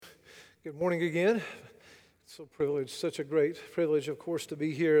Good morning again. So privileged, such a great privilege, of course, to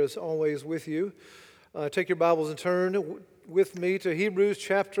be here as always with you. Take your Bibles and turn with me to Hebrews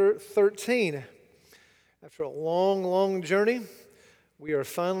chapter 13. After a long, long journey, we are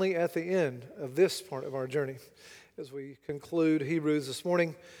finally at the end of this part of our journey as we conclude Hebrews this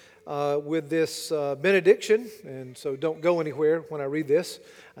morning with this benediction. And so don't go anywhere when I read this.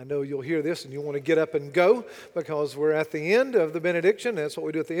 I know you'll hear this and you'll want to get up and go because we're at the end of the benediction. That's what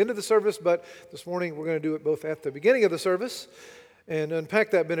we do at the end of the service. But this morning we're going to do it both at the beginning of the service and unpack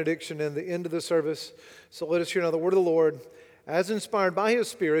that benediction and the end of the service. So let us hear now the word of the Lord as inspired by His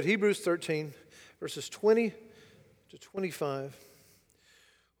Spirit. Hebrews 13, verses 20 to 25.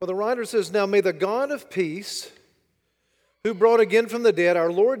 Well, the writer says, "Now may the God of peace, who brought again from the dead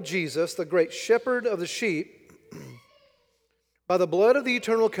our Lord Jesus, the great shepherd of the sheep, by the blood of the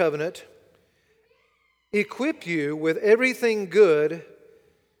eternal covenant, equip you with everything good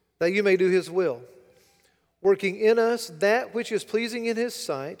that you may do His will, working in us that which is pleasing in His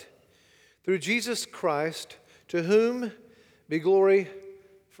sight, through Jesus Christ, to whom be glory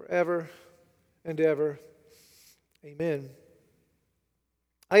forever and ever. Amen.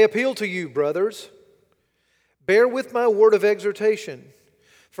 I appeal to you, brothers, bear with my word of exhortation,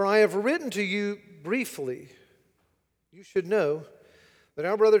 for I have written to you briefly. You should know that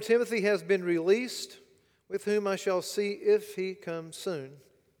our brother Timothy has been released, with whom I shall see if he comes soon.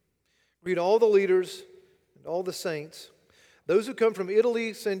 Read all the leaders and all the saints. Those who come from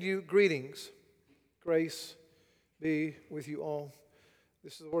Italy send you greetings. Grace be with you all."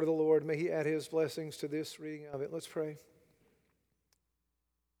 This is the word of the Lord. May He add His blessings to this reading of it. Let's pray.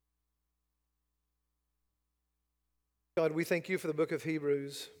 God, we thank You for the book of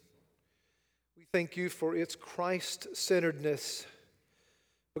Hebrews. We thank You for its Christ-centeredness.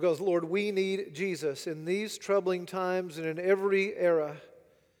 Because, Lord, we need Jesus in these troubling times and in every era.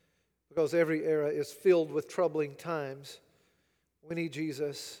 Because every era is filled with troubling times. We need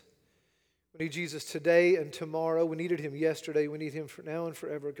Jesus. We need Jesus today and tomorrow. We needed Him yesterday. We need Him for now and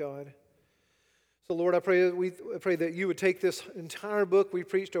forever, God. So, Lord, I pray that You would take this entire book we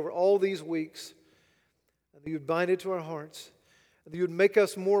preached over all these weeks, and that You would bind it to our hearts, and that You would make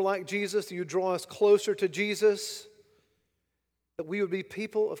us more like Jesus, that You would draw us closer to Jesus, that we would be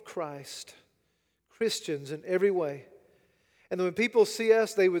people of Christ, Christians in every way. And that when people see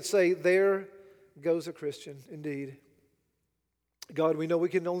us, they would say, "There goes a Christian indeed." God, we know we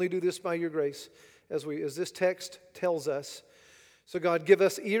can only do this by Your grace, as this text tells us. So God, give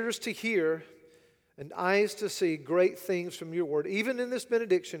us ears to hear and eyes to see great things from Your word. Even in this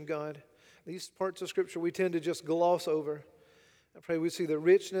benediction, God, these parts of Scripture we tend to just gloss over. I pray we see the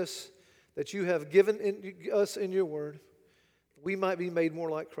richness that You have given us in Your word. We might be made more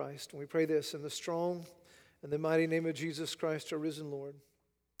like Christ. And we pray this in the strong and the mighty name of Jesus Christ, our risen Lord.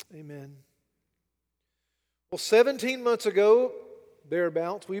 Amen. Well, 17 months ago,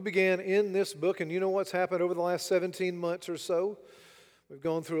 thereabouts, we began in this book, and you know what's happened over the last 17 months or so. We've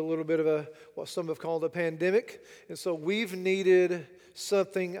gone through a little bit of what some have called a pandemic, and so we've needed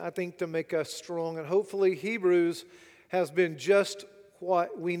something, I think, to make us strong, and hopefully Hebrews has been just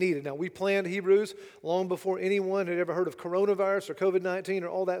what we needed. Now, we planned Hebrews long before anyone had ever heard of coronavirus or COVID-19 or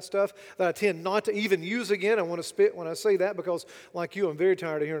all that stuff that I tend not to even use again. I want to spit when I say that because, like you, I'm very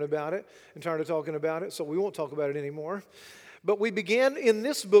tired of hearing about it and tired of talking about it, so we won't talk about it anymore. But we began in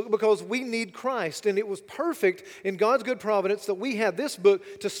this book because we need Christ, and it was perfect in God's good providence that we had this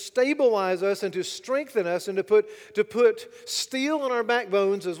book to stabilize us and to strengthen us and to put steel in our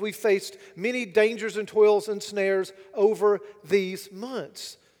backbones as we faced many dangers and toils and snares over these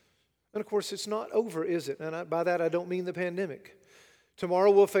months. And of course, it's not over, is it? And by that, I don't mean the pandemic.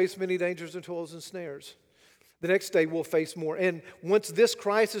 Tomorrow we'll face many dangers and toils and snares. The next day we'll face more. And once this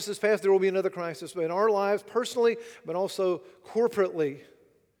crisis is past, there will be another crisis in our lives personally, but also corporately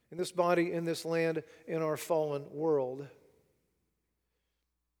in this body, in this land, in our fallen world.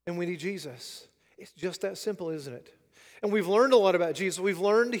 And we need Jesus. It's just that simple, isn't it? And we've learned a lot about Jesus. We've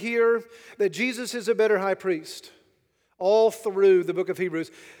learned here that Jesus is a better high priest. All through the book of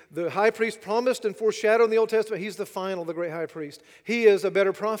Hebrews, the high priest promised and foreshadowed in the Old Testament, He's the final, the great high priest. He is a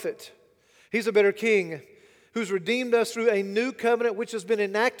better prophet. He's a better king, who's redeemed us through a new covenant which has been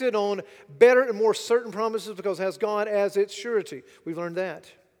enacted on better and more certain promises because it has God as its surety. We've learned that.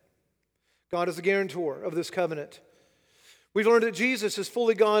 God is the guarantor of this covenant. We've learned that Jesus is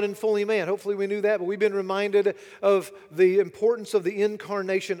fully God and fully man. Hopefully we knew that, but we've been reminded of the importance of the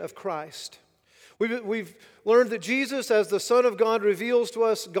incarnation of Christ. We've learned that Jesus, as the Son of God, reveals to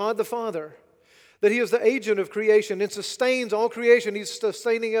us God the Father. That He is the agent of creation and sustains all creation. He's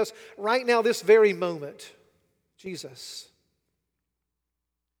sustaining us right now, this very moment. Jesus.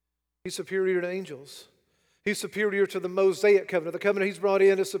 He's superior to angels. He's superior to the Mosaic covenant. The covenant He's brought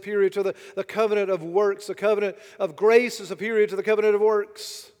in is superior to the covenant of works. The covenant of grace is superior to the covenant of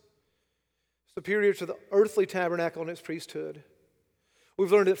works. Superior to the earthly tabernacle and its priesthood.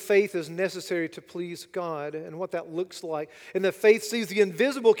 We've learned that faith is necessary to please God and what that looks like. And that faith sees the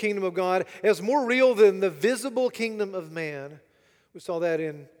invisible kingdom of God as more real than the visible kingdom of man. We saw that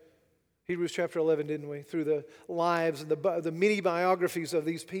in Hebrews chapter 11, didn't we? Through the lives and the many biographies of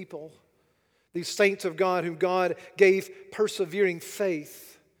these people. These saints of God whom God gave persevering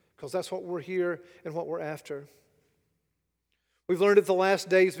faith. Because that's what we're here and what we're after. We've learned that the last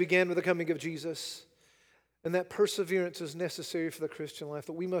days began with the coming of Jesus. And that perseverance is necessary for the Christian life,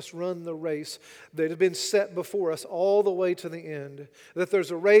 that we must run the race that has been set before us all the way to the end. That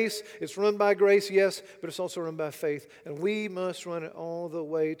there's a race, it's run by grace, yes, but it's also run by faith. And we must run it all the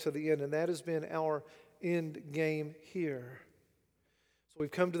way to the end. And that has been our end game here. So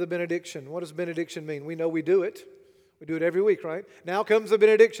we've come to the benediction. What does benediction mean? We know we do it. We do it every week, right? Now comes the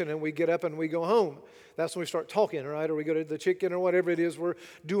benediction, and we get up and we go home. That's when we start talking, right? Or we go to the chicken or whatever it is we're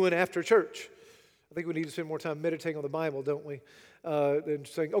doing after church. I think we need to spend more time meditating on the Bible, don't we? Than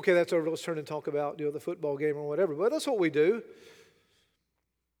saying, okay, that's over, let's turn and talk about the football game or whatever. But that's what we do.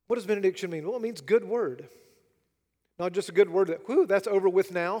 What does benediction mean? Well, it means good word. Not just a good word that, whew, that's over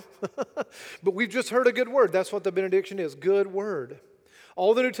with now. But we've just heard a good word. That's what the benediction is, good word.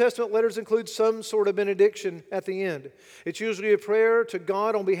 All the New Testament letters include some sort of benediction at the end. It's usually a prayer to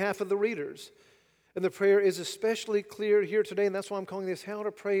God on behalf of the readers. And the prayer is especially clear here today, and that's why I'm calling this How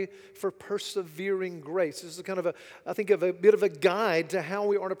to Pray for Persevering Grace. This is kind of a bit of a guide to how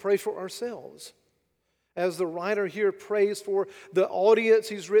we are to pray for ourselves. As the writer here prays for the audience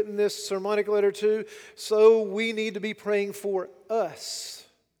he's written this sermonic letter to, so we need to be praying for us.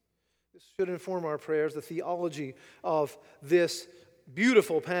 This should inform our prayers. The theology of this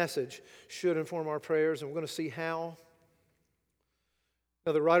beautiful passage should inform our prayers, and we're going to see how.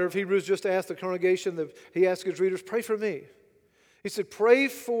 Now, the writer of Hebrews just asked the congregation, he asked his readers, pray for me. He said, pray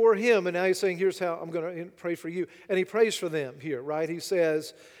for him. And now he's saying, here's how I'm going to pray for you. And he prays for them here, right? He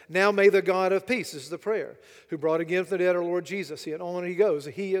says, now may the God of peace, this is the prayer, who brought again from the dead our Lord Jesus. And on he goes.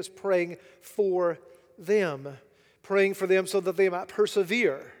 He is praying for them so that they might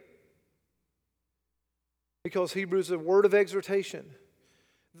persevere. Because Hebrews is a word of exhortation.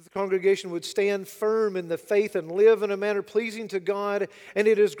 That the congregation would stand firm in the faith and live in a manner pleasing to God, and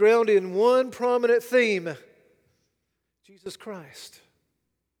it is grounded in one prominent theme, Jesus Christ.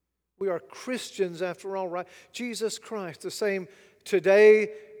 We are Christians after all, right? Jesus Christ, the same today,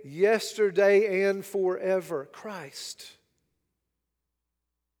 yesterday, and forever. Christ.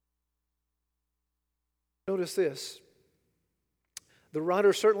 Notice this. The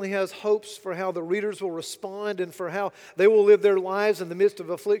writer certainly has hopes for how the readers will respond and for how they will live their lives in the midst of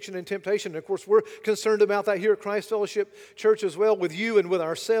affliction and temptation. And of course, we're concerned about that here at Christ Fellowship Church as well, with you and with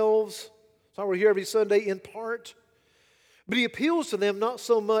ourselves. That's why we're here every Sunday in part. But he appeals to them not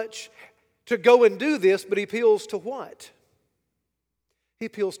so much to go and do this, but he appeals to what? He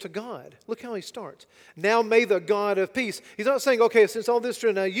appeals to God. Look how he starts. Now may the God of peace. He's not saying, okay, since all this is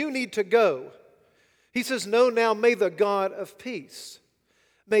true, now you need to go. He says, no, now may the God of peace.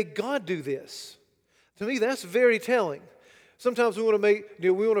 May God do this. To me, that's very telling. Sometimes we want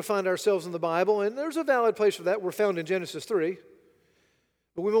to find ourselves in the Bible, and there's a valid place for that. We're found in Genesis 3.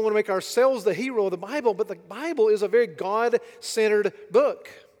 But we don't want to make ourselves the hero of the Bible, but the Bible is a very God-centered book.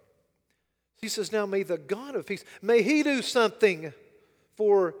 He says, now may the God of peace, may He do something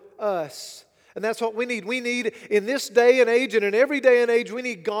for us. And that's what we need. We need, in this day and age and in every day and age, we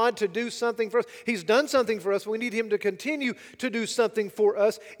need God to do something for us. He's done something for us. We need Him to continue to do something for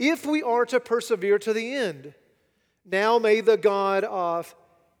us if we are to persevere to the end. Now may the God of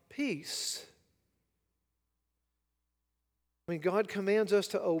peace. I mean, God commands us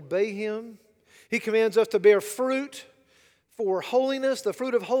to obey Him. He commands us to bear fruit for holiness, the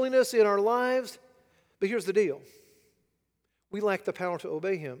fruit of holiness in our lives. But here's the deal. We lack the power to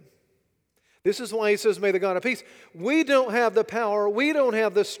obey Him. This is why he says, may the God of peace. We don't have the power. We don't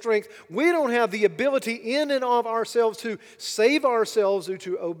have the strength. We don't have the ability in and of ourselves to save ourselves or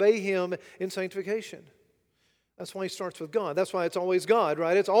to obey Him in sanctification. That's why he starts with God. That's why it's always God,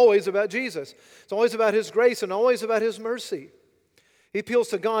 right? It's always about Jesus. It's always about His grace and always about His mercy. He appeals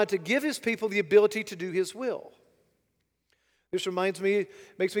to God to give His people the ability to do His will. This makes me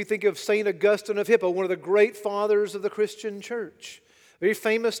think of St. Augustine of Hippo, one of the great fathers of the Christian church. Very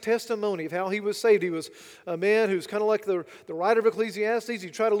famous testimony of how he was saved. He was a man who's kind of like the writer of Ecclesiastes. He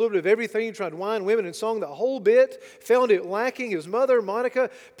tried a little bit of everything. He tried wine, women, and song, the whole bit. Found it lacking. His mother,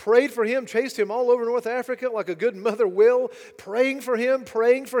 Monica, prayed for him, chased him all over North Africa like a good mother will, praying for him,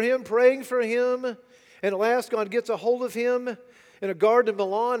 praying for him, praying for him. And at last, God gets a hold of him in a garden of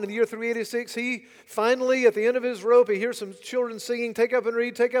Milan in the year 386. He finally, at the end of his rope, he hears some children singing, take up and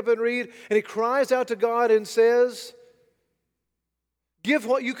read, take up and read. And he cries out to God and says, give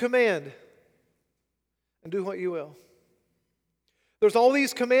what you command and do what you will. There's all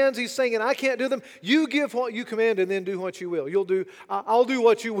these commands he's saying, and I can't do them. You give what you command and then do what you will. I'll do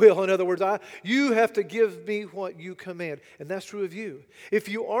what you will. In other words, you have to give me what you command. And that's true of you. If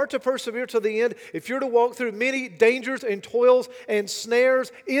you are to persevere to the end, if you're to walk through many dangers and toils and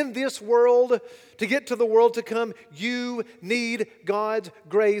snares in this world to get to the world to come, you need God's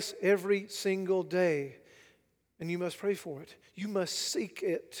grace every single day. And you must pray for it. You must seek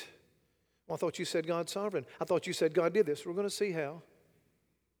it. Well, I thought you said God's sovereign. I thought you said God did this. We're going to see how.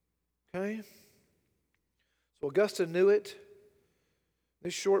 Okay? So Augustine knew it.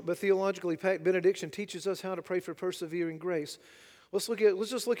 This short but theologically packed benediction teaches us how to pray for persevering grace. Let's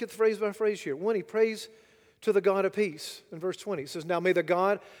just look at the phrase by phrase here. One, he prays to the God of peace. In verse 20, he says, now may the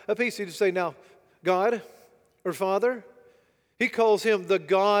God of peace. He just say, now, God or Father. He calls him the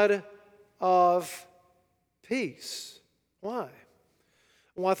God of peace. Why?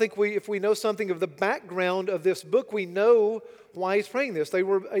 Well, I think if we know something of the background of this book, we know why he's praying this. They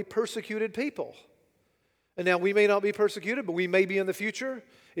were a persecuted people. And now we may not be persecuted, but we may be in the future.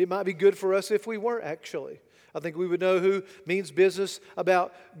 It might be good for us if we were, actually. I think we would know who means business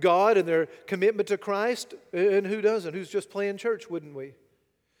about God and their commitment to Christ and who doesn't, who's just playing church, wouldn't we?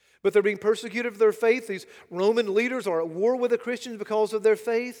 But they're being persecuted for their faith. These Roman leaders are at war with the Christians because of their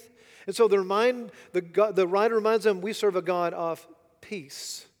faith. And so the writer reminds them, we serve a God of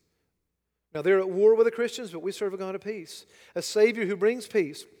peace. Now they're at war with the Christians, but we serve a God of peace. A Savior who brings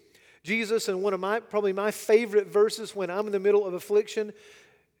peace. Jesus, in one of probably my favorite verses when I'm in the middle of affliction,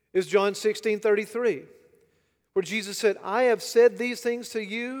 is John 16:33, where Jesus said, I have said these things to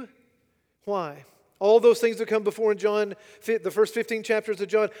you. Why? All those things that come before in John, the first 15 chapters of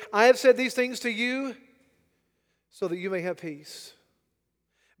John. I have said these things to you so that you may have peace.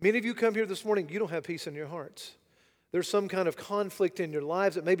 Many of you come here this morning, you don't have peace in your hearts. There's some kind of conflict in your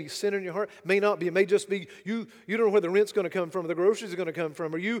lives. It may be sin in your heart. It may not be. It may just be you don't know where the rent's going to come from, or the groceries are going to come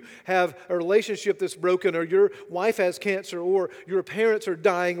from, or you have a relationship that's broken, or your wife has cancer, or your parents are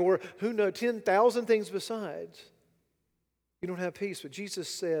dying, or who knows, 10,000 things besides. You don't have peace. But Jesus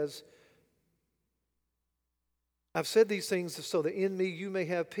says, I've said these things so that in me you may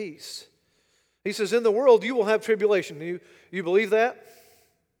have peace. He says, in the world you will have tribulation. You believe that?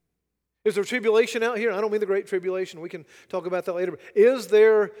 Is there tribulation out here? I don't mean the great tribulation. We can talk about that later. Is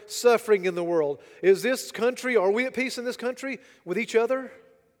there suffering in the world? Is this country, are we at peace in this country with each other?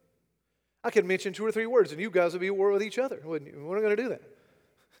 I could mention 2 or 3 words and you guys would be at war with each other, wouldn't you? We're not going to do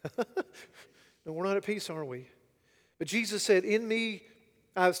that. No, we're not at peace, are we? But Jesus said, in me,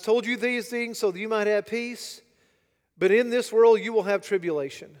 I've told you these things so that you might have peace. But in this world you will have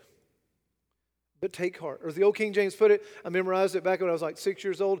tribulation. But take heart. Or as the old King James put it, I memorized it back when I was like 6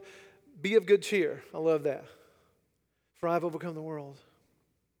 years old. Be of good cheer. I love that. For I've overcome the world.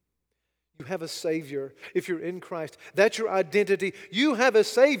 You have a Savior if you're in Christ. That's your identity. You have a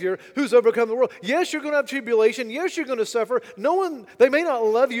Savior who's overcome the world. Yes, you're going to have tribulation. Yes, you're going to suffer. They may not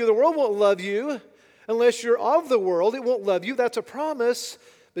love you. The world won't love you. Unless you're of the world, it won't love you. That's a promise.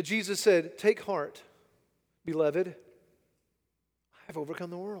 But Jesus said, take heart, beloved. I have overcome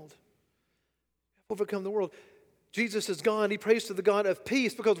the world. I've overcome the world. Jesus is gone. He prays to the God of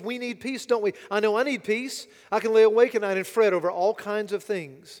peace because we need peace, don't we? I know I need peace. I can lay awake at night and fret over all kinds of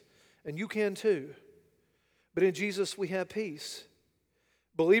things. And you can too. But in Jesus we have peace.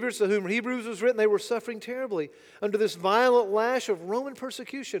 Believers to whom Hebrews was written, they were suffering terribly under this violent lash of Roman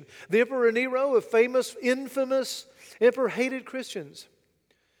persecution. The Emperor Nero, a famous, infamous emperor, hated Christians.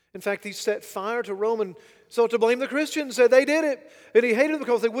 In fact, he set fire to Rome and sought to blame the Christians, said they did it. And he hated them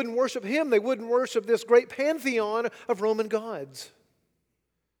because they wouldn't worship him. They wouldn't worship this great pantheon of Roman gods.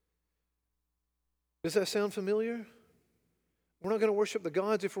 Does that sound familiar? We're not going to worship the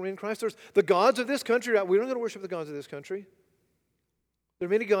gods if we're in Christ. There's the gods of this country, right? We're not going to worship the gods of this country. There are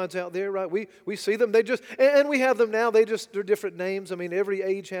many gods out there, right? We see them. And we have them now. They're different names. I mean, every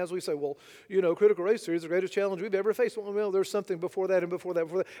age has, we say, well, critical race theory is the greatest challenge we've ever faced. Well, there's something before that and before that,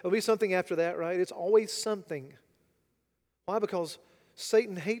 before that. There'll be something after that, right? It's always something. Why? Because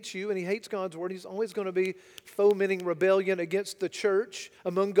Satan hates you and he hates God's word. He's always going to be fomenting rebellion against the church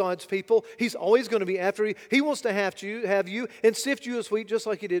among God's people. He's always going to be after you. He wants to have you and sift you as wheat, just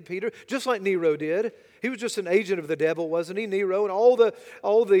like he did Peter, just like Nero did. He was just an agent of the devil, wasn't he? Nero and all the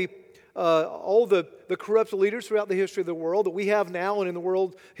corrupt leaders throughout the history of the world that we have now and in the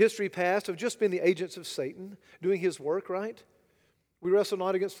world history past have just been the agents of Satan doing his work, right? We wrestle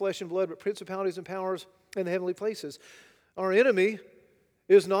not against flesh and blood, but principalities and powers in the heavenly places. Our enemy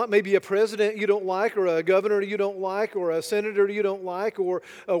is not maybe a president you don't like, or a governor you don't like, or a senator you don't like, or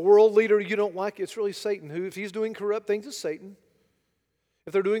a world leader you don't like. It's really Satan who, if he's doing corrupt things, it's Satan.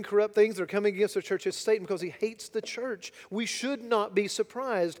 If they're doing corrupt things, they're coming against the church, it's Satan because he hates the church. We should not be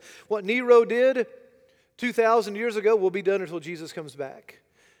surprised. What Nero did 2,000 years ago will be done until Jesus comes back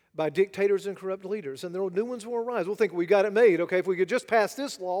by dictators and corrupt leaders. And new ones will arise. We'll think we got it made. Okay, if we could just pass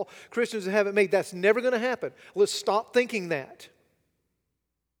this law, Christians have it made. That's never going to happen. Let's stop thinking that.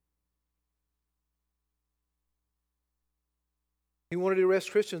 He wanted to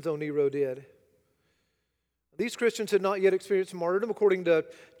arrest Christians, though Nero did. These Christians had not yet experienced martyrdom, according to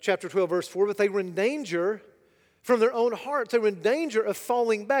chapter 12, verse 4, but they were in danger from their own hearts. They were in danger of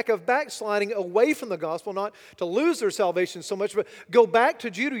falling back, of backsliding away from the gospel, not to lose their salvation so much, but go back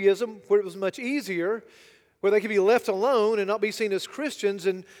to Judaism, where it was much easier, where they could be left alone and not be seen as Christians.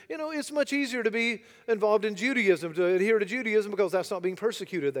 And, it's much easier to be involved in Judaism, to adhere to Judaism, because that's not being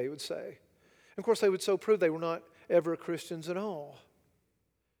persecuted, they would say. And of course, they would so prove they were not ever Christians at all.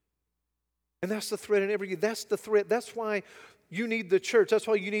 And that's the threat in every, that's the threat. That's why you need the church. That's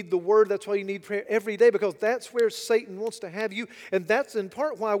why you need the word. That's why you need prayer every day, because that's where Satan wants to have you. And that's in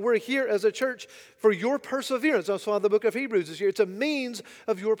part why we're here as a church, for your perseverance. That's why the book of Hebrews is here. It's a means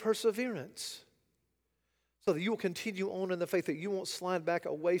of your perseverance, so that you will continue on in the faith, that you won't slide back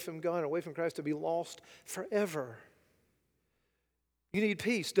away from God and away from Christ to be lost forever. You need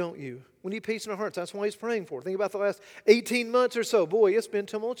peace, don't you? We need peace in our hearts. That's why he's praying for it. Think about the last 18 months or so. Boy, it's been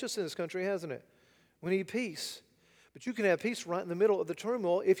tumultuous in this country, hasn't it? We need peace. But you can have peace right in the middle of the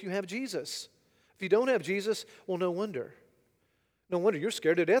turmoil if you have Jesus. If you don't have Jesus, well, no wonder. No wonder you're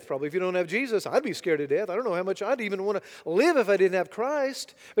scared to death probably. If you don't have Jesus, I'd be scared to death. I don't know how much I'd even want to live if I didn't have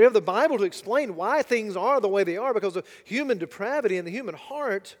Christ. But you have the Bible to explain why things are the way they are, because of human depravity in the human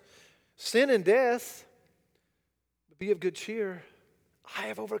heart, sin and death. But be of good cheer. I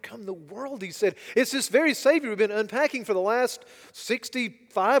have overcome the world, he said. It's this very Savior we've been unpacking for the last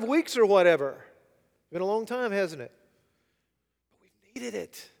 65 weeks or whatever. It's been a long time, hasn't it? But we've needed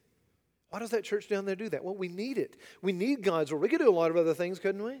it. Why does that church down there do that? Well, we need it. We need God's word. We could do a lot of other things,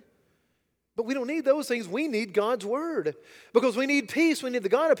 couldn't we? But we don't need those things. We need God's word. Because we need peace. We need the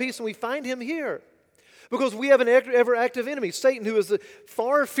God of peace, and we find him here. Because we have an ever-active enemy, Satan, who is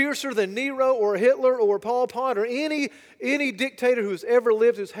far fiercer than Nero or Hitler or Pol Pot or any dictator who's ever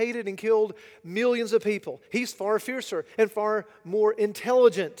lived, who's hated and killed millions of people. He's far fiercer and far more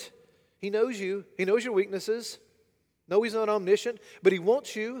intelligent. He knows you. He knows your weaknesses. No, he's not omniscient, but he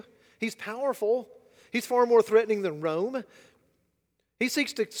wants you. He's powerful. He's far more threatening than Rome. He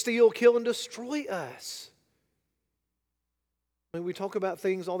seeks to steal, kill, and destroy us. I mean, we talk about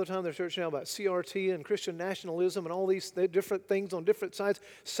things all the time in the church now about CRT and Christian nationalism and all these different things on different sides.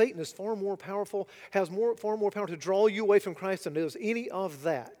 Satan is far more powerful, has far more power to draw you away from Christ than does any of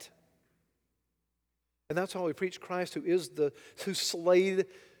that. And that's why we preach Christ, who slayed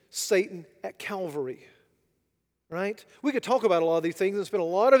Satan at Calvary. Right? We could talk about a lot of these things and spend a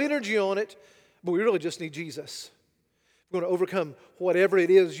lot of energy on it, but we really just need Jesus. We're going to overcome whatever it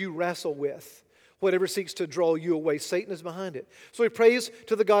is you wrestle with. Whatever seeks to draw you away, Satan is behind it. So he prays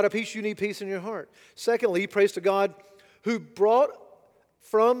to the God of peace. You need peace in your heart. Secondly, he prays to God who brought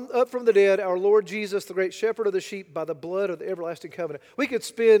up from the dead our Lord Jesus, the great shepherd of the sheep, by the blood of the everlasting covenant. We could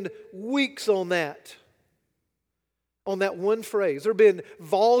spend weeks on that one phrase. There have been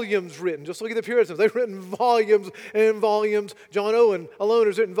volumes written. Just look at the Puritans. They've written volumes and volumes. John Owen alone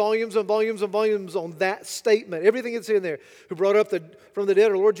has written volumes and volumes and volumes on that statement. Everything that's in there. Who brought up from the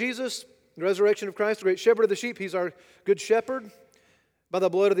dead our Lord Jesus, the resurrection of Christ, the great shepherd of the sheep. He's our good shepherd by the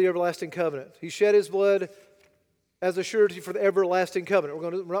blood of the everlasting covenant. He shed his blood as a surety for the everlasting covenant.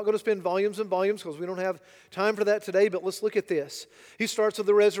 We're not going to spend volumes and volumes because we don't have time for that today, but let's look at this. He starts with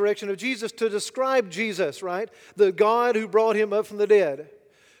the resurrection of Jesus to describe Jesus, right? The God who brought him up from the dead.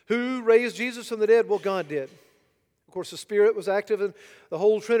 Who raised Jesus from the dead? Well, God did. Of course, the Spirit was active, and the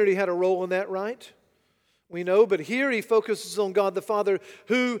whole Trinity had a role in that, right? We know, but here he focuses on God the Father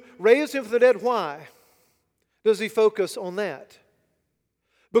who raised him from the dead. Why does he focus on that?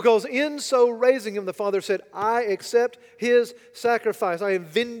 Because in so raising him, the Father said, I accept his sacrifice. I am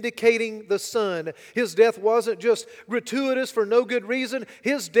vindicating the Son. His death wasn't just gratuitous for no good reason.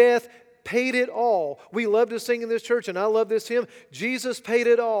 His death paid it all. We love to sing in this church, and I love this hymn. Jesus paid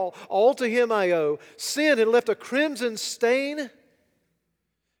it all. All to him I owe. Sin had left a crimson stain.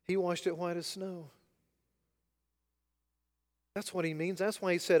 He washed it white as snow. That's what he means. That's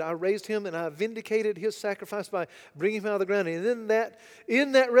why he said, I raised him and I vindicated his sacrifice by bringing him out of the ground. And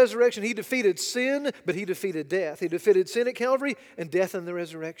in that resurrection, he defeated sin, but he defeated death. He defeated sin at Calvary and death in the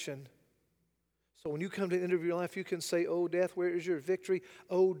resurrection. So when you come to the end of your life, you can say, oh, death, where is your victory?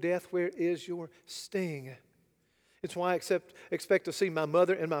 Oh, death, where is your sting? It's why I expect to see my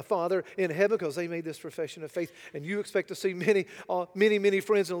mother and my father in heaven, because they made this profession of faith. And you expect to see many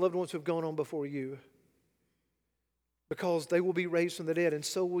friends and loved ones who have gone on before you, because they will be raised from the dead, and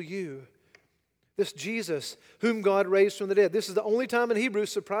so will you. This Jesus, whom God raised from the dead. This is the only time in Hebrews,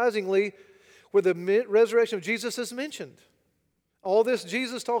 surprisingly, where the resurrection of Jesus is mentioned. All this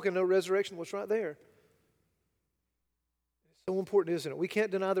Jesus talking, no resurrection, was right there. It's so important, isn't it? We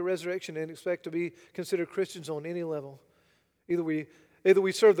can't deny the resurrection and expect to be considered Christians on any level. Either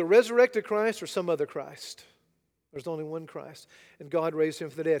we serve the resurrected Christ or some other Christ. There's only one Christ, and God raised him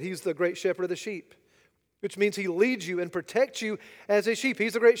from the dead. He's the great shepherd of the sheep, which means he leads you and protects you as a sheep.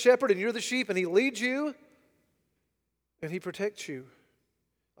 He's the great shepherd and you're the sheep, and he leads you and he protects you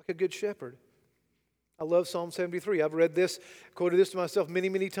like a good shepherd. I love Psalm 73. I've read this, quoted this to myself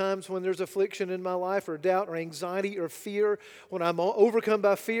many times when there's affliction in my life or doubt or anxiety or fear. When I'm overcome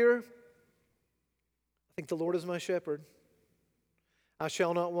by fear, I think the Lord is my shepherd. I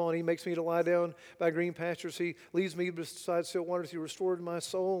shall not want. He makes me to lie down by green pastures. He leads me beside still waters. He restored my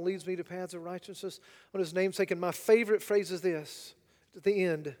soul and leads me to paths of righteousness on his namesake. And my favorite phrase is this. At the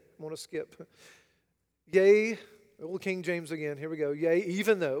end, I'm going to skip. Yea, old King James again. Here we go. Yea,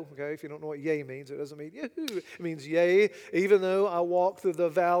 even though, okay, if you don't know what yea means, it doesn't mean yahoo. It means yea, even though I walk through the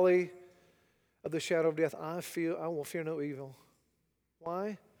valley of the shadow of death, I will fear no evil.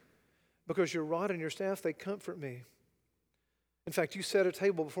 Why? Because your rod and your staff, they comfort me. In fact, you set a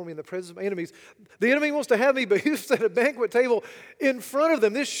table before me in the presence of my enemies. The enemy wants to have me, but you set a banquet table in front of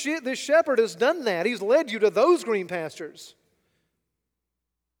them. This shepherd has done that. He's led you to those green pastures.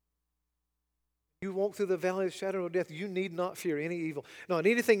 You walk through the valley of the shadow of death, you need not fear any evil. Not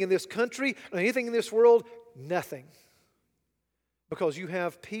anything in this country, not anything in this world, nothing. Because you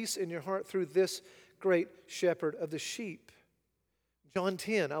have peace in your heart through this great shepherd of the sheep. John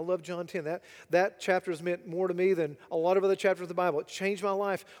 10, I love John 10. That chapter has meant more to me than a lot of other chapters of the Bible. It changed my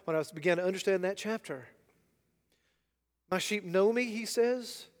life when I began to understand that chapter. My sheep know me, he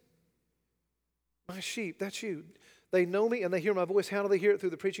says. My sheep, that's you. They know me and they hear my voice. How do they hear it?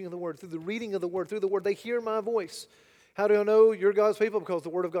 Through the preaching of the word, through the reading of the word, through the word. They hear my voice. How do I know you're God's people? Because the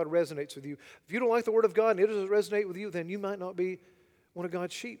word of God resonates with you. If you don't like the word of God and it doesn't resonate with you, then you might not be one of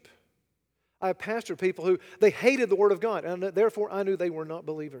God's sheep. I have pastored people who, they hated the Word of God, and therefore I knew they were not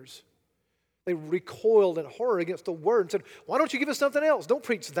believers. They recoiled in horror against the Word and said, why don't you give us something else? Don't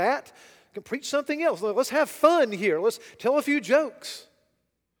preach that. You can preach something else. Let's have fun here. Let's tell a few jokes.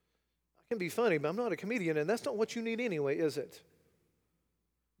 I can be funny, but I'm not a comedian, and that's not what you need anyway, is it?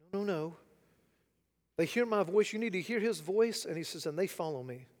 No. They hear my voice. You need to hear his voice, and he says, and they follow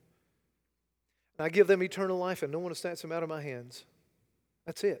me. And I give them eternal life, and no one will snatch them out of my hands.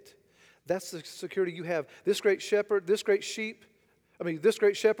 That's it. That's the security you have. This great shepherd of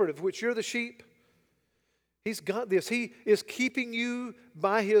which you're the sheep, he's got this. He is keeping you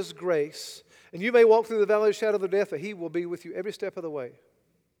by his grace. And you may walk through the valley of the shadow of death, but he will be with you every step of the way.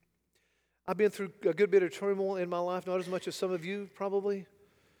 I've been through a good bit of turmoil in my life, not as much as some of you probably,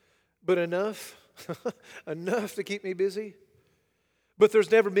 but enough, enough to keep me busy. But there's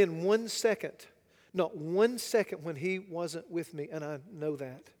never been not 1 second when he wasn't with me, and I know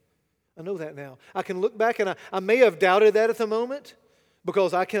that. I know that now. I can look back and I may have doubted that at the moment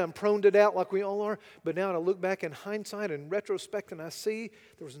because I'm prone to doubt like we all are. But now I look back in hindsight and retrospect and I see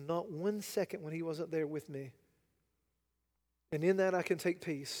there was not 1 second when he wasn't there with me. And in that I can take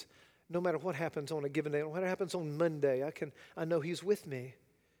peace. No matter what happens on a given day, no matter what happens on Monday, I know he's with me.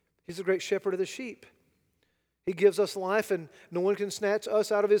 He's the great shepherd of the sheep. He gives us life and no one can snatch us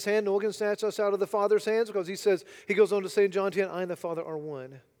out of his hand. No one can snatch us out of the Father's hands because he goes on to say in John 10, I and the Father are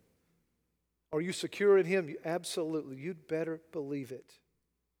one. Are you secure in him? Absolutely. You'd better believe it.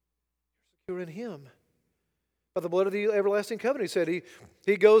 You're secure in him. By the blood of the everlasting covenant, he said.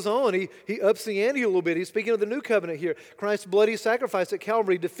 He goes on. He ups the ante a little bit. He's speaking of the new covenant here. Christ's bloody sacrifice at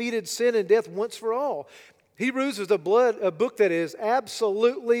Calvary defeated sin and death once for all. Hebrews is a book that is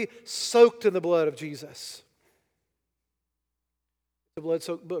absolutely soaked in the blood of Jesus. It's the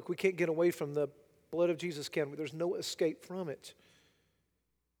blood-soaked book. We can't get away from the blood of Jesus, can we? There's no escape from it.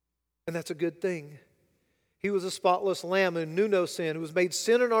 And that's a good thing. He was a spotless lamb who knew no sin, who was made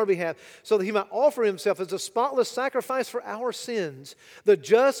sin on our behalf, so that he might offer himself as a spotless sacrifice for our sins. The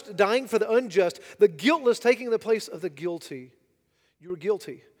just dying for the unjust, the guiltless taking the place of the guilty. You were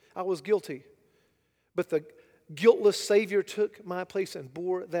guilty. I was guilty. But the guiltless Savior took my place and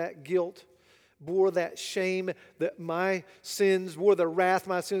bore that guilt, bore that shame that my sins, bore the wrath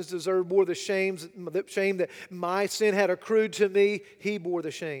my sins deserved, bore the shame that my sin had accrued to me. He bore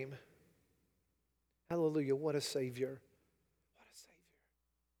the shame. Hallelujah, what a Savior. What a Savior.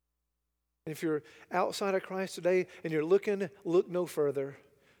 And if you're outside of Christ today and you're looking, look no further.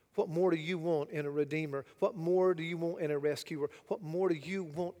 What more do you want in a Redeemer? What more do you want in a rescuer? What more do you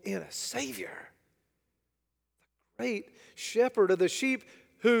want in a Savior? The great shepherd of the sheep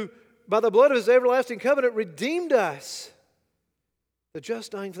who, by the blood of his everlasting covenant, redeemed us. The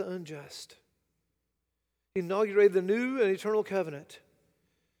just dying for the unjust. He inaugurated the new and eternal covenant.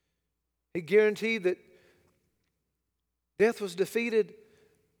 He guaranteed that death was defeated.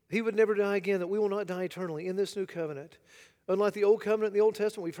 He would never die again, that we will not die eternally in this new covenant. Unlike the Old Covenant in the Old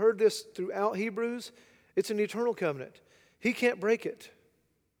Testament, we've heard this throughout Hebrews, it's an eternal covenant. He can't break it.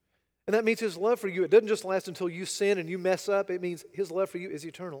 And that means his love for you, it doesn't just last until you sin and you mess up. It means his love for you is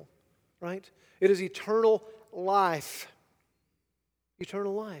eternal, right? It is eternal life.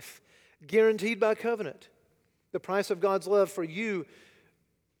 Eternal life. Guaranteed by covenant. The price of God's love for you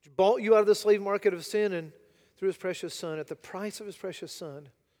bought you out of the slave market of sin and through his precious Son, at the price of his precious Son.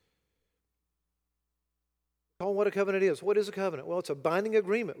 Call what a covenant is. What is a covenant? Well, it's a binding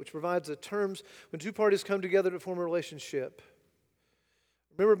agreement which provides the terms when two parties come together to form a relationship.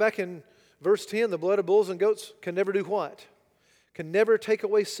 Remember back in verse 10, the blood of bulls and goats can never do what? Can never take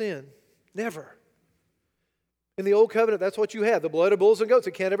away sin. Never. In the Old Covenant, that's what you had. The blood of bulls and goats.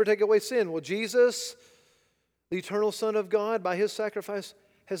 It can't ever take away sin. Well, Jesus, the eternal Son of God, by his sacrifice,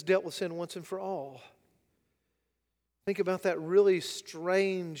 has dealt with sin once and for all. Think about that really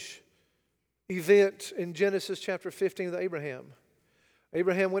strange event in Genesis chapter 15 with Abraham.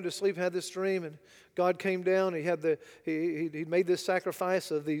 Abraham went to sleep, had this dream, and God came down. He made this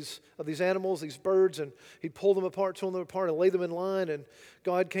sacrifice of these animals, these birds, and he'd pull them apart, torn them apart, and lay them in line. And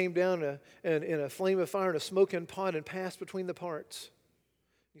God came down in a flame of fire and a smoking pot and passed between the parts.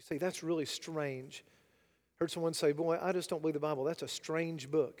 You say, that's really strange. Heard someone say, boy, I just don't believe the Bible. That's a strange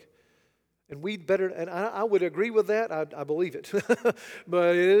book. And we'd better, and I would agree with that. I believe it.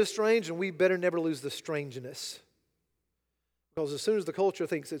 But it is strange, and we better never lose the strangeness. Because as soon as the culture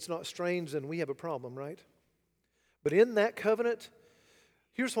thinks it's not strange, then we have a problem, right? But in that covenant,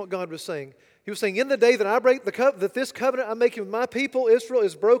 here's what God was saying. He was saying, in the day that I break that this covenant I'm making with my people, Israel,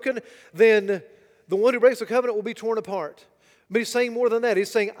 is broken, then the one who breaks the covenant will be torn apart. But he's saying more than that.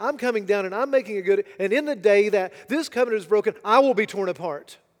 He's saying, I'm coming down and I'm making it good. And in the day that this covenant is broken, I will be torn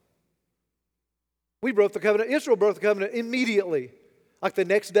apart. We broke the covenant. Israel broke the covenant immediately. Like the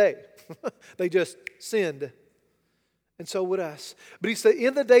next day. They just sinned. And so would us. But he said,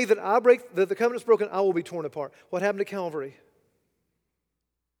 in the day that the covenant is broken, I will be torn apart. What happened to Calvary?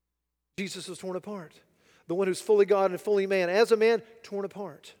 Jesus was torn apart. The one who's fully God and fully man. As a man, torn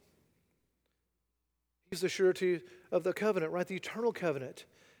apart. He's the surety of the covenant, right? The eternal covenant.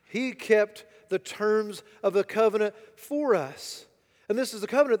 He kept the terms of the covenant for us. And this is the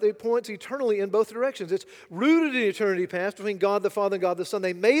covenant that points eternally in both directions. It's rooted in eternity past between God the Father and God the Son.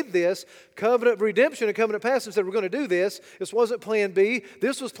 They made this covenant of redemption and covenant past and said, we're going to do this. This wasn't plan B.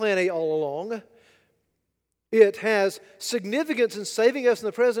 This was plan A all along. It has significance in saving us in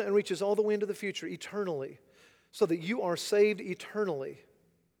the present and reaches all the way into the future eternally. So that you are saved eternally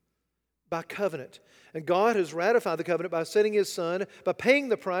by covenant. And God has ratified the covenant by sending his Son, by paying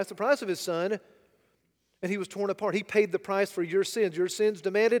the price of his Son, and he was torn apart. He paid the price for your sins. Your sins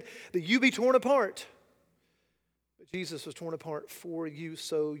demanded that you be torn apart. But Jesus was torn apart for you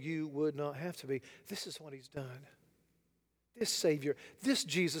so you would not have to be. This is what he's done. This Savior, this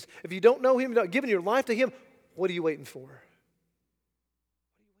Jesus. If you don't know him, you're not giving your life to him, what are you waiting for?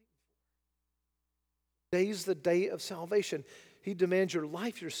 Today's the day of salvation. He demands your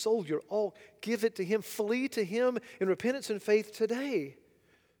life, your soul, your all. Give it to him. Flee to him in repentance and faith today.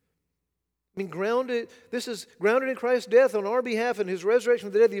 I mean, this is grounded in Christ's death on our behalf and his resurrection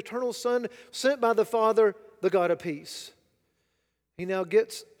from the dead, the eternal Son sent by the Father, the God of peace. He now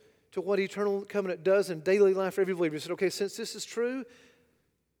gets to what eternal covenant does in daily life for every believer. He said, okay, since this is true,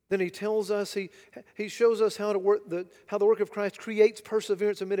 then he tells us, he shows us how the work of Christ creates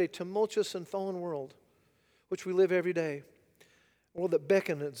perseverance amid a tumultuous and fallen world, which we live every day. A world that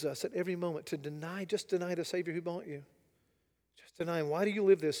beckons us at every moment to deny the Savior who bought you. Just It's denying, why do you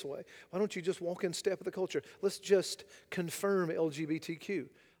live this way? Why don't you just walk in step with the culture? Let's just confirm LGBTQ.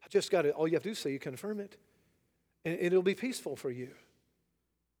 All you have to do is say you confirm it. And it'll be peaceful for you.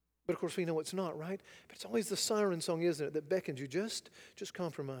 But of course we know it's not, right? But it's always the siren song, isn't it, that beckons you, just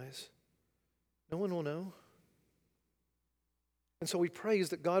compromise. No one will know. And so we praise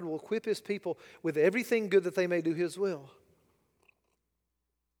that God will equip His people with everything good that they may do His will.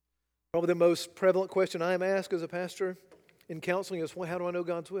 Probably the most prevalent question I am asked as a pastor in counseling is, well, how do I know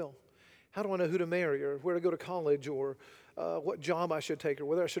God's will? How do I know who to marry or where to go to college or what job I should take or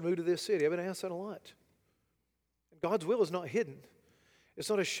whether I should move to this city? I've been asked that a lot. God's will is not hidden. It's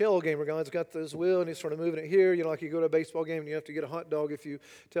not a shell game where God's got this will and He's sort of moving it here. You know, like you go to a baseball game and you have to get a hot dog if you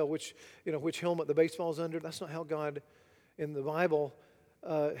tell which helmet the baseball's under. That's not how God in the Bible,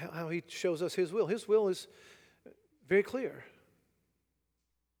 how He shows us His will. His will is very clear.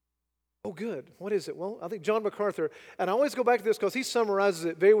 Oh, good. What is it? Well, I think John MacArthur, and I always go back to this because he summarizes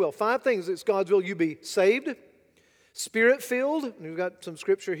it very well. 5 things it's God's will. You be saved, Spirit-filled, and we've got some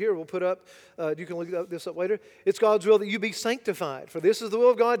scripture here we'll put up. You can look this up later. It's God's will that you be sanctified. For this is the will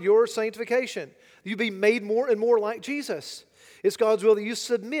of God, your sanctification. You be made more and more like Jesus. It's God's will that you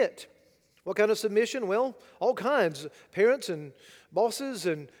submit. What kind of submission? Well, all kinds. Parents and bosses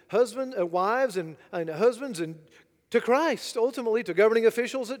and wives and husbands and to Christ, ultimately, to governing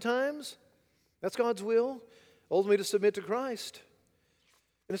officials at times. That's God's will. Ultimately, to submit to Christ.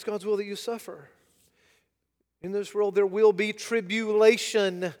 And it's God's will that you suffer. In this world, there will be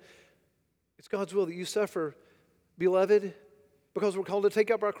tribulation. It's God's will that you suffer, beloved, because we're called to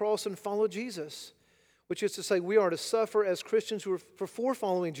take up our cross and follow Jesus, which is to say we are to suffer as Christians who are before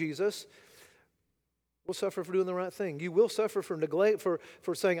following Jesus. We'll suffer for doing the right thing. You will suffer for neglect, for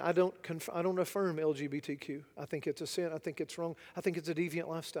saying, I don't affirm LGBTQ. I think it's a sin. I think it's wrong. I think it's a deviant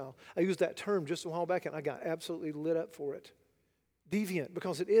lifestyle. I used that term just a while back, and I got absolutely lit up for it. Deviant,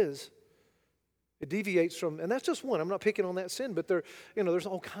 because it is. It deviates from, and that's just one. I'm not picking on that sin, but there's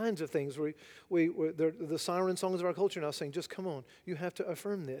all kinds of things. The siren songs of our culture now saying, just come on, you have to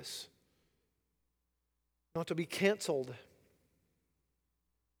affirm this. Not to be canceled.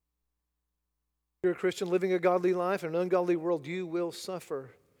 If you're a Christian living a godly life in an ungodly world, you will suffer.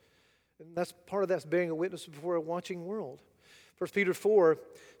 And part of that's bearing a witness before a watching world. 1 Peter 4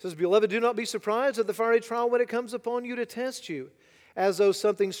 says, Beloved, do not be surprised at the fiery trial when it comes upon you to test you, as though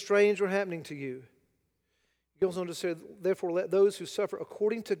something strange were happening to you. He goes on to say, Therefore let those who suffer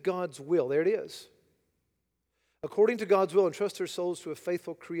according to God's will, there it is, according to God's will, entrust their souls to a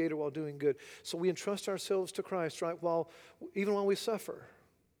faithful Creator while doing good. So we entrust ourselves to Christ, right, even while we suffer.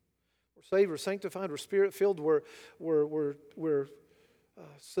 We're saved, we're sanctified, we're Spirit-filled, we're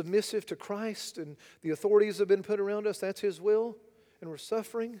submissive to Christ, and the authorities have been put around us. That's His will, and we're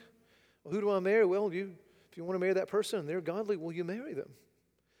suffering. Well, who do I marry? Well, if you want to marry that person and they're godly, will you marry them?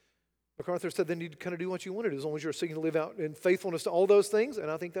 MacArthur said then you kind of do what you want to do as long as you're seeking to live out in faithfulness to all those things,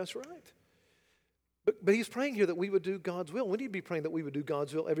 and I think that's right. But he's praying here that we would do God's will. We need to be praying that we would do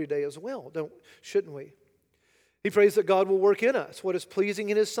God's will every day as well, shouldn't we? He prays that God will work in us what is pleasing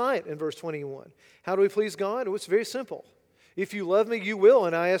in His sight in verse 21. How do we please God? Well, it's very simple. If you love me, you will.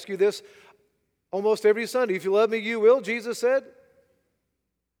 And I ask you this almost every Sunday. If you love me, you will, Jesus said.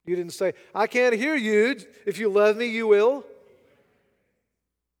 You didn't say, I can't hear you. If you love me, you will.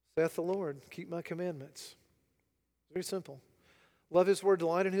 Saith the Lord, keep my commandments. Very simple. Love His word,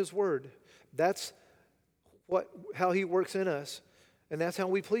 delight in His word. That's how He works in us. And that's how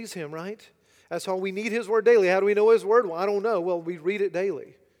we please Him, right? That's how we need His word daily. How do we know His word? Well, I don't know. Well, we read it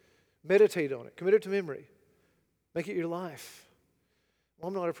daily. Meditate on it. Commit it to memory. Make it your life. Well,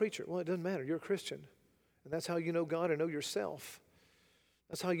 I'm not a preacher. Well, it doesn't matter. You're a Christian. And that's how you know God and know yourself.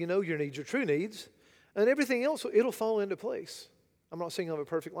 That's how you know your needs, your true needs. And everything else, it'll fall into place. I'm not saying you have a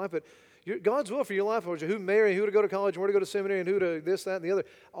perfect life, but God's will for your life, who to marry, who to go to college, where to go to seminary, and who to this, that, and the other,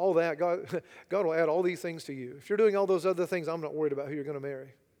 all that, God will add all these things to you. If you're doing all those other things, I'm not worried about who you're going to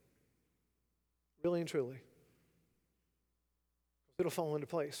marry. Really and truly. It'll fall into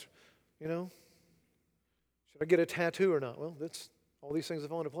place, you know. Should I get a tattoo or not? Well, all these things have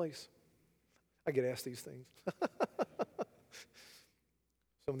fallen into place. I get asked these things.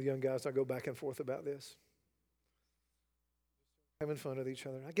 Some of the young guys, I go back and forth about this. Having fun with each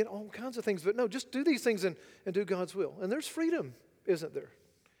other. I get all kinds of things, but no, just do these things and do God's will. And there's freedom, isn't there,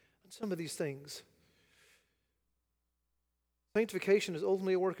 on some of these things. Sanctification is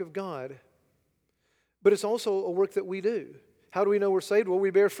ultimately a work of God, but it's also a work that we do. How do we know we're saved? Well, we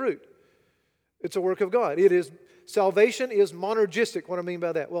bear fruit. It's a work of God. It is salvation is monergistic. What do I mean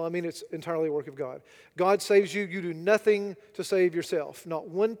by that? Well, I mean it's entirely a work of God. God saves you. You do nothing to save yourself. Not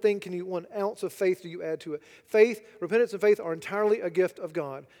one thing can you, 1 ounce of faith do you add to it. Faith, repentance and faith are entirely a gift of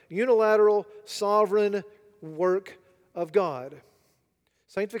God. Unilateral, sovereign work of God.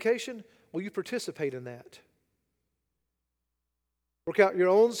 Sanctification, will you participate in that? Work out your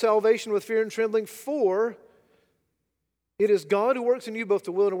own salvation with fear and trembling, for it is God who works in you both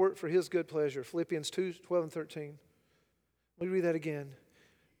to will and to work for His good pleasure. Philippians 2, 12 and 13. Let me read that again.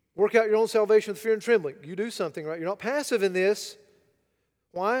 Work out your own salvation with fear and trembling. You do something, right? You're not passive in this.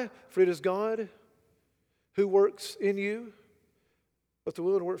 Why? For it is God who works in you both to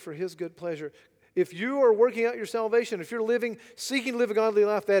will and to work for His good pleasure. If you are working out your salvation, if you're seeking to live a godly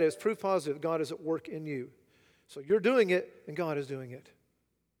life, that is proof positive that God is at work in you. So you're doing it, and God is doing it.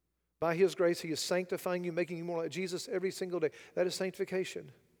 By His grace, He is sanctifying you, making you more like Jesus every single day. That is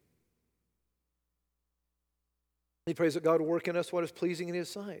sanctification. He prays that God will work in us what is pleasing in His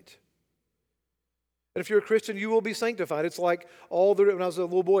sight. And if you're a Christian, you will be sanctified. It's like when I was a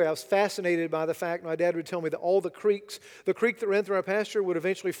little boy, I was fascinated by the fact my dad would tell me that all the creek that ran through our pasture would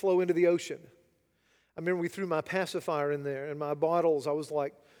eventually flow into the ocean. I remember we threw my pacifier in there and my bottles. I was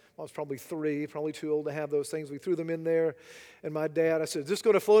probably 3, probably too old to have those things. We threw them in there. And my dad, I said, is this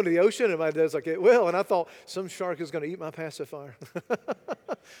going to flow into the ocean? And my dad's like, it will. And I thought, some shark is going to eat my pacifier.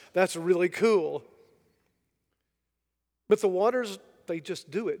 That's really cool. But the waters, they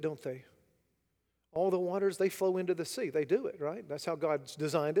just do it, don't they? All the waters, they flow into the sea. They do it, right? That's how God's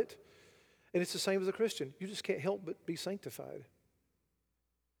designed it. And it's the same as a Christian. You just can't help but be sanctified.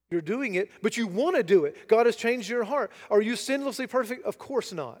 You're doing it, but you want to do it. God has changed your heart. Are you sinlessly perfect? Of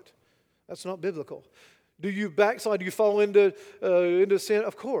course not. That's not biblical. Do you backslide? Do you fall into sin?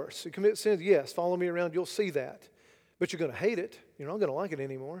 Of course. You commit sins? Yes. Follow me around. You'll see that. But you're going to hate it. You're not going to like it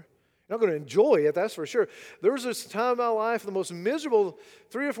anymore. You're not going to enjoy it, that's for sure. There was this time in my life, the most miserable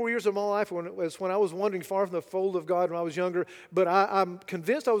 3 or 4 years of my life, when I was wandering far from the fold of God when I was younger. But I'm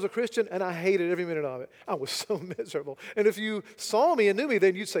convinced I was a Christian, and I hated every minute of it. I was so miserable. And if you saw me and knew me,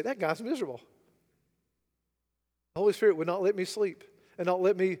 then you'd say, that guy's miserable. The Holy Spirit would not let me sleep and not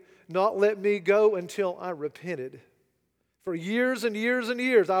let me go until I repented. For years and years and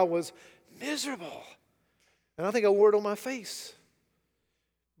years, I was miserable. And I think I wore it on my face.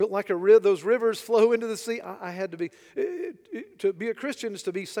 But like those rivers flow into the sea, I had to be, to be a Christian is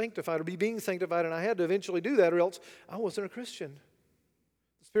to be sanctified or be being sanctified, and I had to eventually do that or else I wasn't a Christian.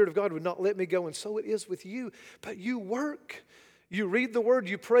 The Spirit of God would not let me go, and so it is with you. But you work. You read the Word,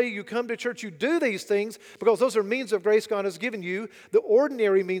 you pray, you come to church, you do these things because those are means of grace God has given you. The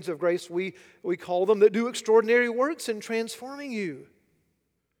ordinary means of grace, we call them, that do extraordinary works in transforming you.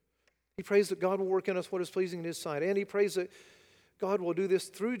 He prays that God will work in us what is pleasing in His sight, and he prays that God will do this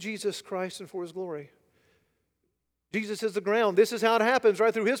through Jesus Christ and for His glory. Jesus is the ground. This is how it happens,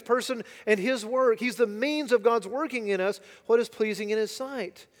 right? Through His person and His work. He's the means of God's working in us what is pleasing in His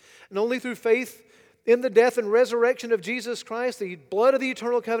sight. And only through faith in the death and resurrection of Jesus Christ, the blood of the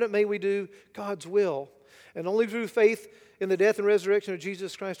eternal covenant, may we do God's will. And only through faith in the death and resurrection of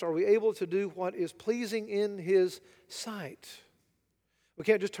Jesus Christ are we able to do what is pleasing in His sight. We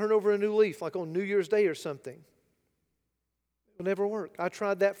can't just turn over a new leaf like on New Year's Day or something. It'll never work. I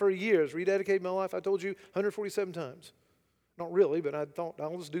tried that for years. Rededicated my life, I told you, 147 times. Not really, but I thought,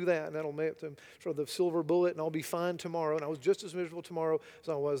 I'll just do that, and that'll make it for the silver bullet, and I'll be fine tomorrow. And I was just as miserable tomorrow as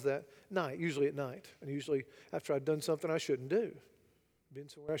I was that night, usually at night, and usually after I'd done something I shouldn't do, been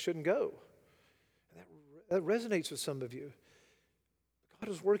somewhere I shouldn't go. And that resonates with some of you. God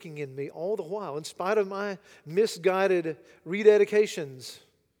is working in me all the while, in spite of my misguided rededications.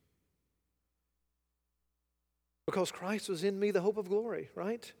 Because Christ was in me, the hope of glory,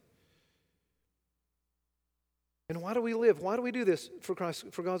 right? And why do we live? Why do we do this for Christ,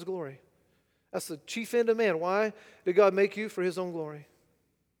 for God's glory? That's the chief end of man. Why did God make you? For His own glory.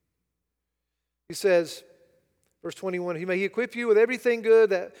 He says, verse 21, He may equip you with everything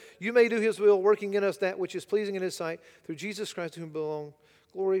good that you may do His will, working in us that which is pleasing in His sight, through Jesus Christ, to whom belong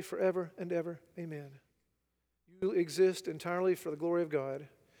glory forever and ever. Amen. You exist entirely for the glory of God.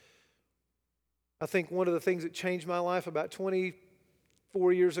 I think one of the things that changed my life about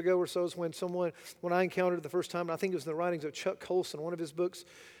 24 years ago or so is when I encountered it the first time, and I think it was in the writings of Chuck Colson, one of his books,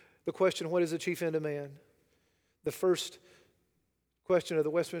 the question, what is the chief end of man? The first question of the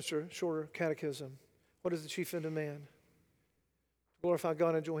Westminster Shorter Catechism. What is the chief end of man? Glorify God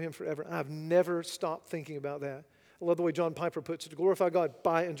and enjoy Him forever. I've never stopped thinking about that. I love the way John Piper puts it, to glorify God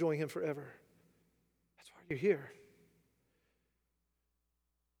by enjoying Him forever. That's why you're here.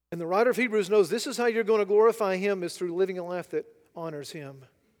 And the writer of Hebrews knows this is how you're going to glorify Him, is through living a life that honors Him.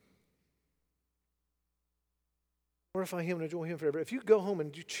 Glorify Him and enjoy Him forever. If you go home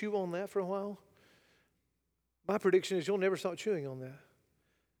and you chew on that for a while, my prediction is you'll never stop chewing on that.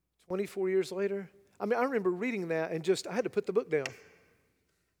 24 years later, I remember reading that and I had to put the book down.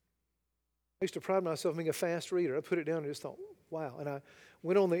 I used to pride myself on being a fast reader. I put it down and just thought, wow. And I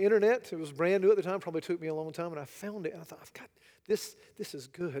went on the internet. It was brand new at the time. Probably took me a long time. And I found it. And I thought, I've got this. This is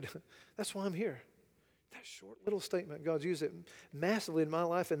good. That's why I'm here. That short little statement, God's used it massively in my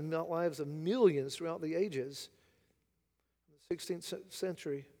life and in the lives of millions throughout the ages. In the 16th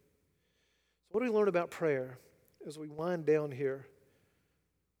century. So what do we learn about prayer as we wind down here?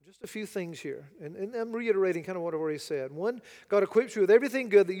 Just a few things here. And I'm reiterating kind of what I've already said. One, God equips you with everything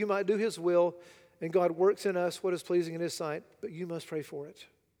good that you might do His will, and God works in us what is pleasing in His sight, but you must pray for it.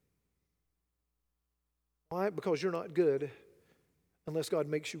 Why? Because you're not good unless God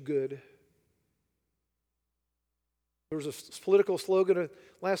makes you good. There was a political slogan the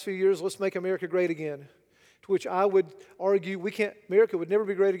last few years, let's make America great again, to which I would argue America would never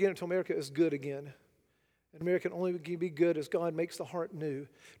be great again until America is good again. And America can only be good as God makes the heart new,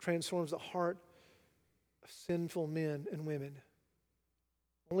 transforms the heart of sinful men and women.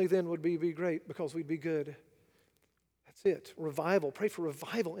 Only then would we be great, because we'd be good. That's it. Revival. Pray for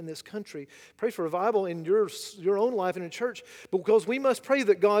revival in this country. Pray for revival in your own life and in church, because we must pray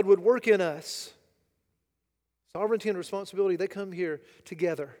that God would work in us. Sovereignty and responsibility, they come here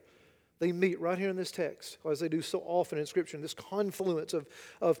together. They meet right here in this text, as they do so often in Scripture, in this confluence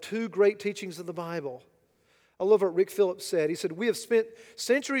of two great teachings of the Bible. I love what Rick Phillips said. He said, we have spent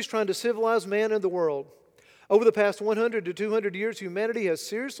centuries trying to civilize man and the world. Over the past 100 to 200 years, humanity has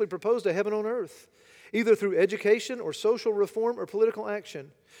seriously proposed a heaven on earth, either through education or social reform or political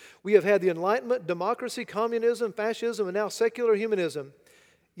action. We have had the Enlightenment, democracy, communism, fascism, and now secular humanism.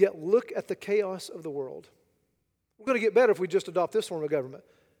 Yet look at the chaos of the world. We're going to get better if we just adopt this form of government.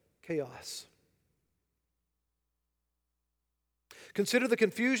 Chaos. Consider the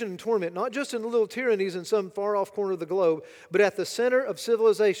confusion and torment, not just in the little tyrannies in some far-off corner of the globe, but at the center of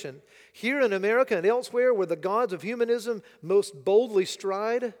civilization. Here in America and elsewhere, where the gods of humanism most boldly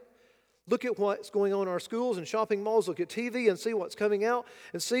stride, look at what's going on in our schools and shopping malls. Look at TV and see what's coming out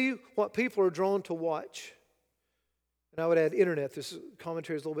and see what people are drawn to watch. And I would add internet. This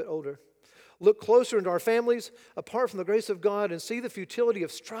commentary is a little bit older. Look closer into our families, apart from the grace of God, and see the futility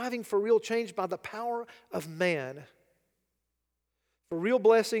of striving for real change by the power of man. For real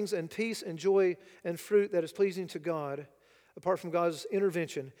blessings and peace and joy and fruit that is pleasing to God, apart from God's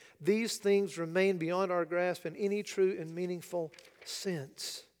intervention, these things remain beyond our grasp in any true and meaningful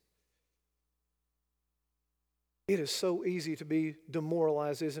sense. It is so easy to be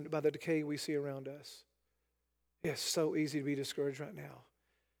demoralized, isn't it, by the decay we see around us. It's so easy to be discouraged right now.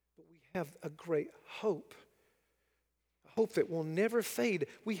 But we have a great hope. A hope that will never fade.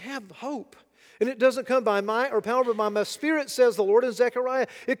 We have hope. And it doesn't come by might or power, but by my Spirit, says the Lord in Zechariah.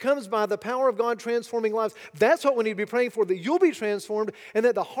 It comes by the power of God transforming lives. That's what we need to be praying for, that you'll be transformed, and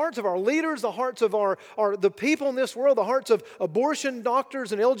that the hearts of our leaders, the hearts of the people in this world, the hearts of abortion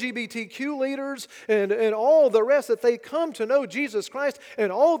doctors and LGBTQ leaders and all the rest, that they come to know Jesus Christ,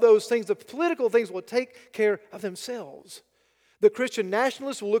 and all those things, the political things, will take care of themselves. The Christian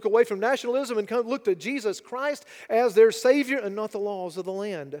nationalists will look away from nationalism and look to Jesus Christ as their Savior and not the laws of the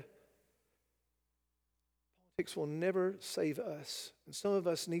land. Politics will never save us. And some of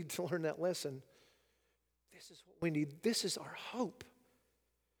us need to learn that lesson. This is what we need. This is our hope.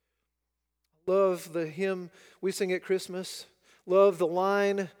 I love the hymn we sing at Christmas. Love the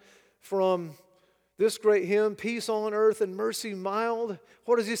line from this great hymn, peace on earth and mercy mild.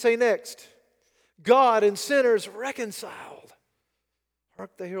 What does he say next? God and sinners reconciled.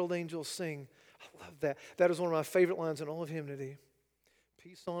 Hark the herald angels sing. I love that. That is one of my favorite lines in all of hymnody.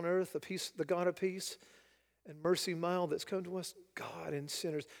 Peace on earth, the God of peace, and mercy mild that's come to us, God and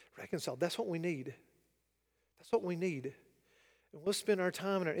sinners reconciled. That's what we need. That's what we need. And we'll spend our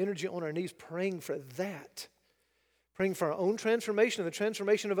time and our energy on our knees praying for that. Praying for our own transformation and the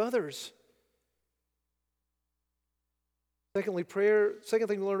transformation of others. Second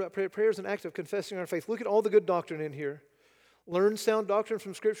thing we learn about prayer is an act of confessing our faith. Look at all the good doctrine in here. Learn sound doctrine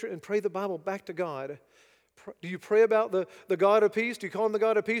from Scripture and pray the Bible back to God. Do you pray about the God of peace? Do you call Him the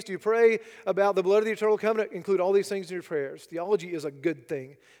God of peace? Do you pray about the blood of the eternal covenant? Include all these things in your prayers. Theology is a good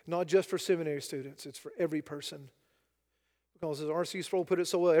thing, not just for seminary students. It's for every person. Because as R.C. Sproul put it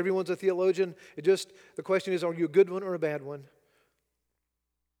so well, everyone's a theologian. The question is, are you a good one or a bad one?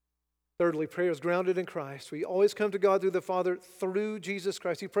 Thirdly, prayer is grounded in Christ. We always come to God through the Father, through Jesus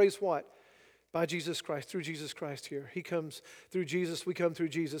Christ. He prays what? By Jesus Christ, through Jesus Christ here. He comes through Jesus, we come through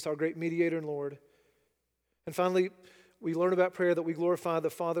Jesus, our great mediator and Lord. And finally, we learn about prayer that we glorify the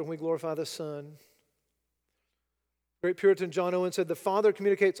Father and we glorify the Son. Great Puritan John Owen said, "The Father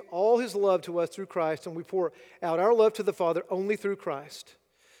communicates all His love to us through Christ, and we pour out our love to the Father only through Christ.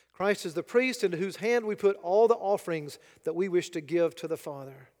 Christ is the priest into whose hand we put all the offerings that we wish to give to the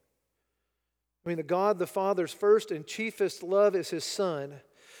Father." I mean, the God the Father's first and chiefest love is His Son,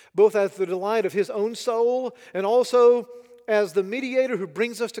 both as the delight of His own soul and also as the mediator who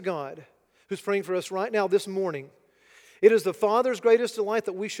brings us to God, who's praying for us right now this morning. It is the Father's greatest delight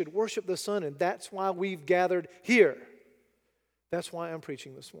that we should worship the Son, and that's why we've gathered here. That's why I'm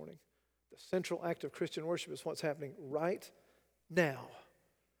preaching this morning. The central act of Christian worship is what's happening right now,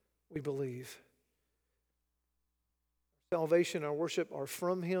 we believe. Salvation, our worship are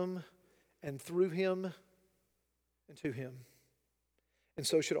from Him and through Him and to Him. And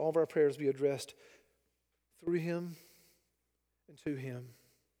so should all of our prayers be addressed through Him and to Him.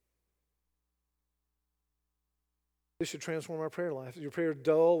 This should transform our prayer life. Is your prayer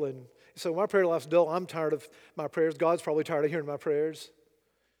dull? And so my prayer life's dull. I'm tired of my prayers. God's probably tired of hearing my prayers.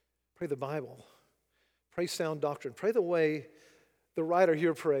 Pray the Bible. Pray sound doctrine. Pray the way the writer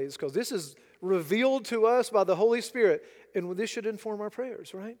here prays, because this is revealed to us by the Holy Spirit, and this should inform our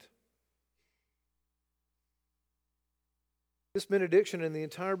prayers, right? This benediction in the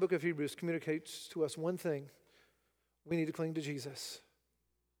entire book of Hebrews communicates to us one thing: we need to cling to Jesus.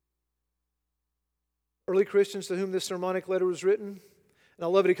 Early Christians to whom this sermonic letter was written, and I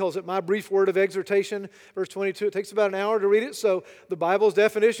love it, he calls it my brief word of exhortation. Verse 22, it takes about an hour to read it, so the Bible's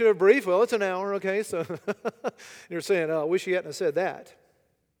definition of brief, well, it's an hour, okay? So you're saying, oh, I wish he hadn't said that.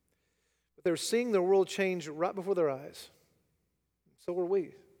 But they're seeing the world change right before their eyes. So are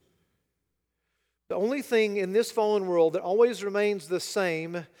we. The only thing in this fallen world that always remains the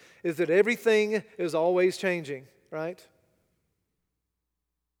same is that everything is always changing, right?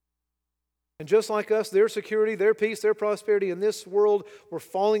 And just like us, their security, their peace, their prosperity in this world were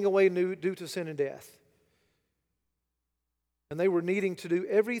falling away due to sin and death. And they were needing to do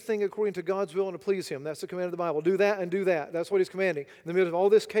everything according to God's will and to please Him. That's the command of the Bible. Do that and do that. That's what He's commanding in the middle of all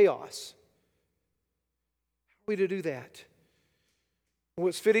this chaos. How are we to do that? Well,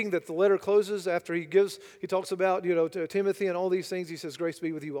 it's fitting that the letter closes after he talks about, to Timothy and all these things. He says, grace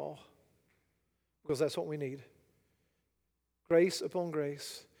be with you all. Because that's what we need. Grace upon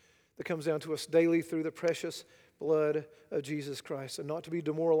grace that comes down to us daily through the precious blood of Jesus Christ, and not to be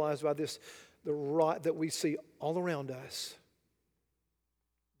demoralized by the rot that we see all around us.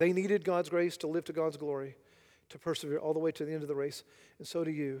 They needed God's grace to live to God's glory, to persevere all the way to the end of the race, and so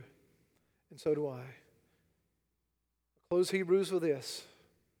do you, and so do I. I'll close Hebrews with this.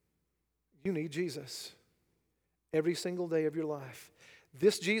 You need Jesus every single day of your life.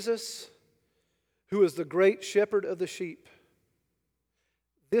 This Jesus, who is the great shepherd of the sheep,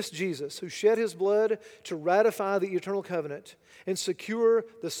 this Jesus who shed His blood to ratify the eternal covenant and secure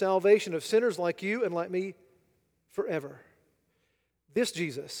the salvation of sinners like you and like me forever. This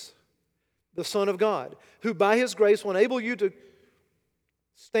Jesus, the Son of God, who by His grace will enable you to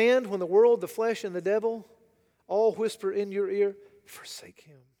stand when the world, the flesh, and the devil all whisper in your ear, forsake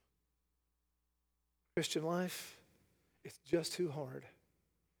Him. Christian life, it's just too hard.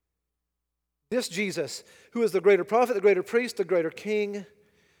 This Jesus, who is the greater prophet, the greater priest, the greater king,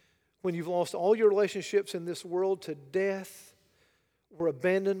 when you've lost all your relationships in this world to death or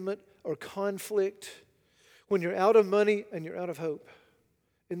abandonment or conflict, when you're out of money and you're out of hope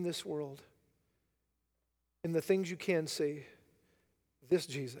in this world, in the things you can see, this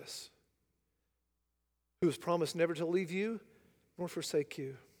Jesus, who has promised never to leave you nor forsake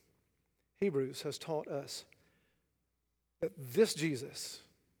you. Hebrews has taught us that this Jesus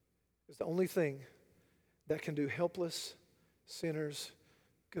is the only thing that can do helpless sinners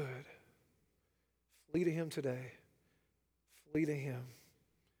good. Flee to Him today. Flee to Him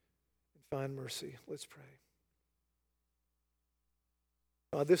and find mercy. Let's pray.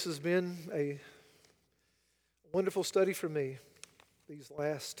 This has been a wonderful study for me these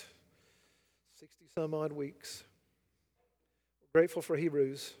last 60-some odd weeks. We're grateful for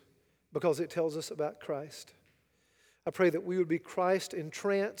Hebrews because it tells us about Christ. I pray that we would be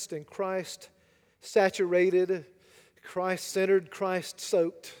Christ-entranced and Christ-saturated, Christ-centered,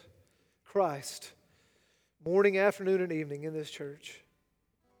 Christ-soaked, Christ, morning, afternoon, and evening in this church.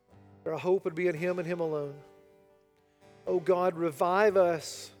 Our hope would be in Him and Him alone. Oh God, revive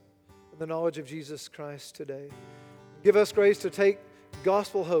us in the knowledge of Jesus Christ today. Give us grace to take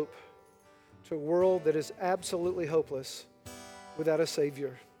gospel hope to a world that is absolutely hopeless without a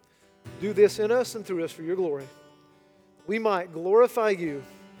Savior. Do this in us and through us for Your glory. We might glorify You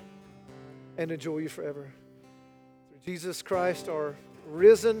and enjoy You forever. Through Jesus Christ, our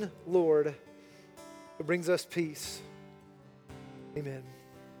risen Lord, who brings us peace. Amen.